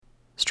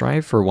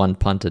Strive for one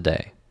punt a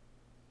day.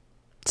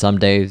 Some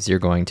days you're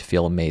going to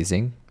feel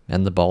amazing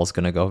and the ball's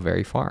going to go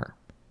very far.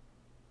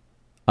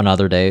 On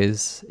other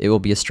days, it will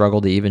be a struggle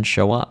to even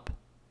show up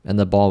and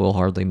the ball will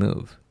hardly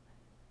move.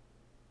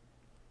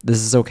 This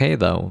is okay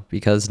though,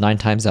 because 9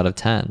 times out of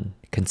 10,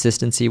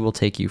 consistency will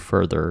take you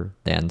further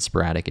than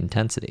sporadic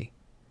intensity.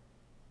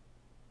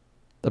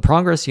 The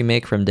progress you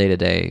make from day to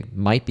day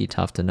might be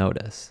tough to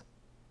notice,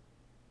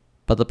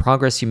 but the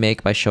progress you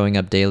make by showing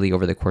up daily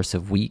over the course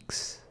of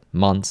weeks,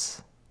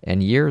 months,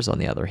 and years, on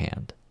the other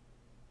hand,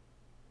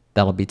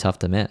 that'll be tough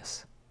to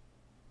miss.